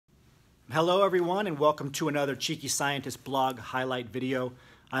Hello everyone and welcome to another Cheeky Scientist blog highlight video.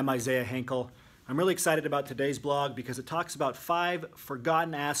 I'm Isaiah Henkel. I'm really excited about today's blog because it talks about 5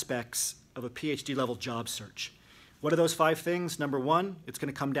 forgotten aspects of a PhD level job search. What are those 5 things? Number 1, it's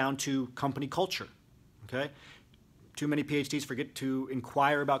going to come down to company culture. Okay? Too many PhDs forget to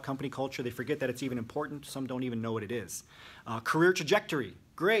inquire about company culture. They forget that it's even important. Some don't even know what it is. Career trajectory.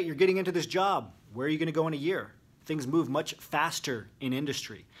 Great, you're getting into this job. Where are you going to go in a year? Things move much faster in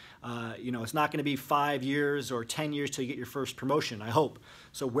industry. It's not going to be 5 years or 10 years till you get your first promotion, I hope.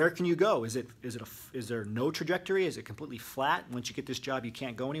 So where can you go? Is there no trajectory? Is it completely flat? Once you get this job, you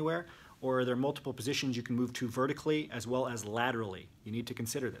can't go anywhere? Or are there multiple positions you can move to vertically as well as laterally? You need to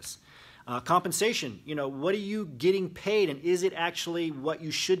consider this. Compensation, what are you getting paid, and is it actually what you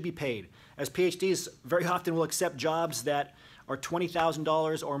should be paid? As PhDs, very often we'll accept jobs that are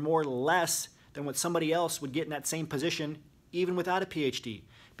 $20,000 or more less than what somebody else would get in that same position even without a PhD,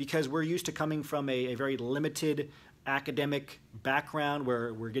 because we're used to coming from a very limited academic background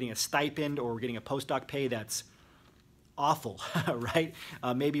where we're getting a stipend or we're getting a postdoc pay that's awful, right?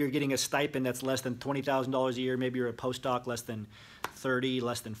 Maybe you're getting a stipend that's less than $20,000 a year. Maybe you're a postdoc less than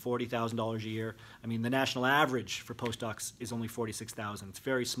less than $40,000 a year. I mean, the national average for postdocs is only $46,000. It's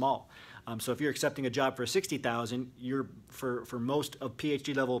very small. So if you're accepting a job for $60,000, for most of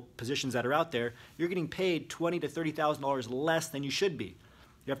PhD level positions that are out there, you're getting paid $20,000 to $30,000 less than you should be.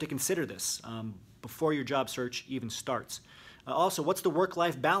 You have to consider this before your job search even starts. Also, what's the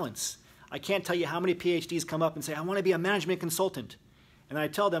work-life balance? I can't tell you how many PhDs come up and say, I want to be a management consultant. And I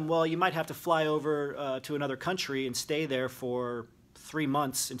tell them, well, you might have to fly over to another country and stay there for 3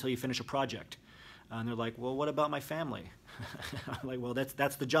 months until you finish a project. And they're like, well, what about my family? I'm like, well,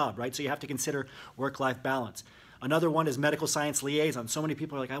 that's the job, right? So you have to consider work-life balance. Another one is medical science liaison. So many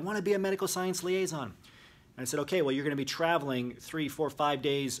people are like, I want to be a medical science liaison. And I said, okay, well, you're going to be traveling 3, 4, 5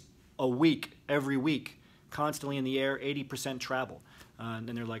 days a week, every week, constantly in the air, 80% travel. And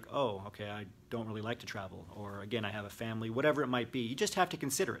then they're like, oh, okay, I don't really like to travel. Or again, I have a family, whatever it might be. You just have to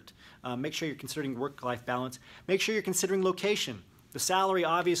consider it. Make sure you're considering work-life balance. Make sure you're considering location. The salary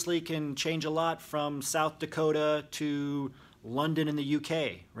obviously can change a lot from South Dakota to London in the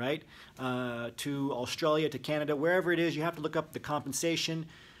UK, right? To Australia, to Canada, wherever it is, you have to look up the compensation,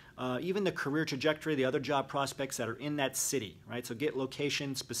 even the career trajectory, the other job prospects that are in that city, right? So get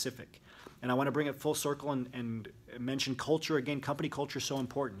location specific. And I want to bring it full circle and mention culture. Again, company culture is so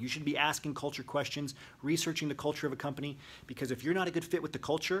important. You should be asking culture questions, researching the culture of a company, because if you're not a good fit with the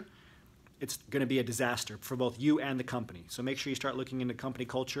culture, it's going to be a disaster for both you and the company. So make sure you start looking into company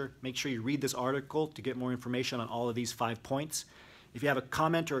culture. Make sure you read this article to get more information on all of these 5 points. If you have a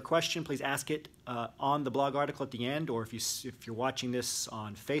comment or a question, please ask it on the blog article at the end, or if you're watching this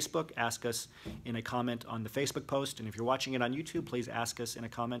on Facebook, ask us in a comment on the Facebook post. And if you're watching it on YouTube, please ask us in a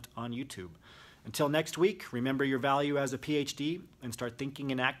comment on YouTube. Until next week, remember your value as a PhD and start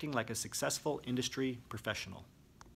thinking and acting like a successful industry professional.